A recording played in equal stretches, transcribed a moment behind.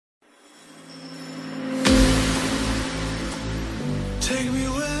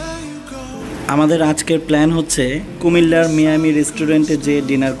আমাদের আজকের প্ল্যান হচ্ছে কুমিল্লার মিয়ামি রেস্টুরেন্টে যে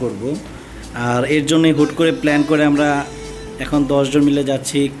ডিনার করব। আর এর জন্যই হুট করে প্ল্যান করে আমরা এখন 10 জন মিলে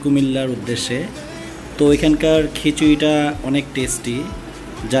যাচ্ছি কুমিল্লার উদ্দেশ্যে। তো এখানকার খিচুড়িটা অনেক টেস্টি,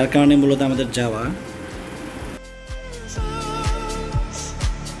 যার কারণে মূলত আমাদের যাওয়া।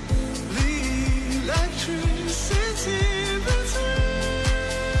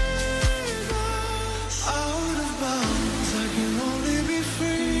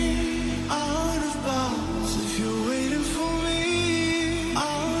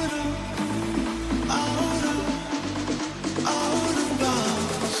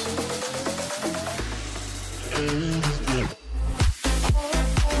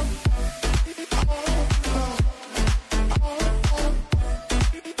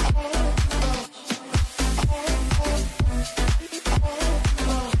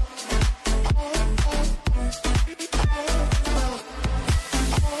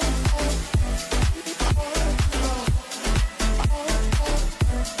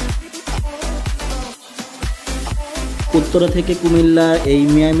 উত্তরা থেকে কুমিল্লা এই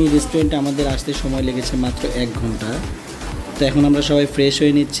মিয়ামি রেস্টুরেন্টে আমাদের আসতে সময় লেগেছে মাত্র 1 ঘন্টা। তো এখন আমরা সবাই ফ্রেশ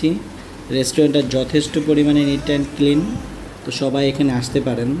হয়ে নিচ্ছি। রেস্টুরেন্টটা যথেষ্ট পরিমাণে নিট অ্যান্ড ক্লিন, তো সবাই এখানে আসতে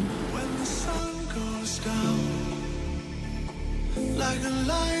পারেন।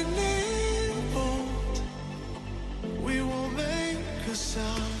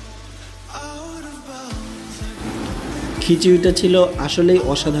 খিচুড়িটা ছিল আসলেই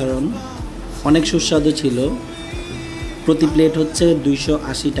অসাধারণ, অনেক সুস্বাদু ছিল। প্রতি প্লেট হচ্ছে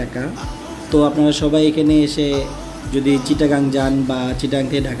 280 টাকা। তো আপনারা সবাই এখানে এসে যদি চিটাগাং যান বা চিটাগাং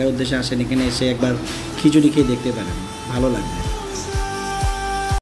থেকে ঢাকার উদ্দেশ্যে আসেন, এখানে এসে একবার খিচুড়ি খেয়ে দেখতে পারেন, ভালো লাগবে।